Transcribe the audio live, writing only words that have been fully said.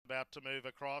about to move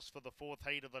across for the fourth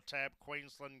heat of the Tab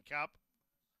Queensland Cup.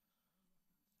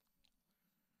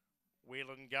 Wheel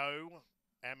and Go,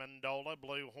 Amendola,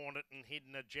 Blue Hornet and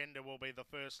Hidden Agenda will be the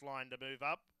first line to move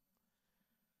up.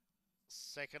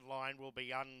 Second line will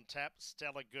be Untapped,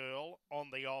 Stellar Girl,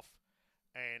 On the Off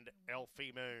and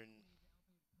Elfie Moon.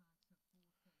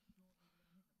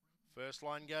 First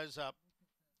line goes up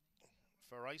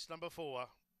for race number 4.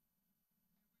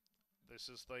 This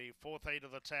is the fourth heat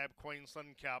of the Tab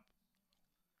Queensland Cup.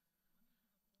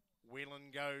 Wheel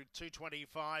and Go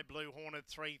 225, Blue Hornet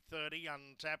 330,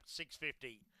 Untapped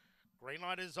 650. Green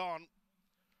light is on.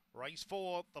 Race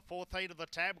 4, the fourth heat of the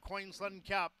Tab Queensland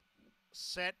Cup.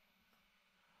 Set.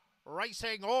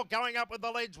 Racing, or going up with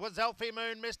the leads was Elfie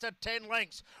Moon, missed at 10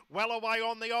 lengths. Well away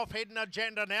on the off, Hidden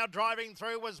Agenda. Now driving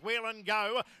through was Wheel and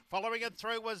Go. Following it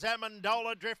through was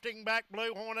Amendola, drifting back,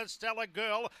 Blue Hornet, Stellar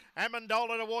Girl.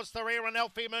 Amendola towards the rear and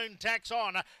Elfie Moon tacks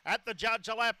on. At the judge,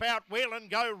 a lap out, Wheel and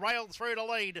Go railed through to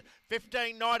lead.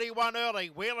 15.91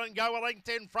 early. Wheel and Go a length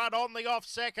in front on the off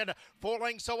second. 4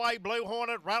 lengths away, Blue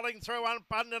Hornet railing through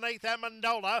underneath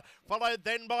Amendola. Followed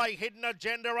then by Hidden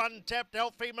Agenda, Untapped,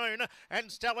 Elfie Moon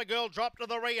and Stellar Girl dropped to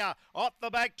the rear. Off the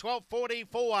back,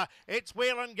 12.44. It's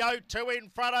Wheel and Go, 2 in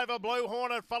front over Blue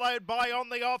Hornet, followed by On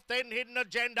the Off, then Hidden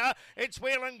Agenda. It's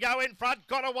Wheel and Go in front,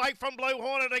 got away from Blue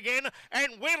Hornet again,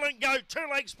 and Wheel and Go, 2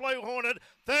 lengths Blue Hornet.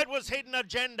 Third was Hidden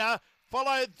Agenda,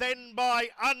 followed then by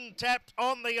Untapped,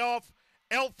 On the Off.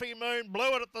 Elfie Moon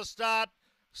blew it at the start.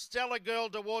 Stellar Girl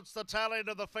towards the tail end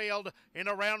of the field in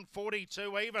around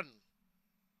 42 even.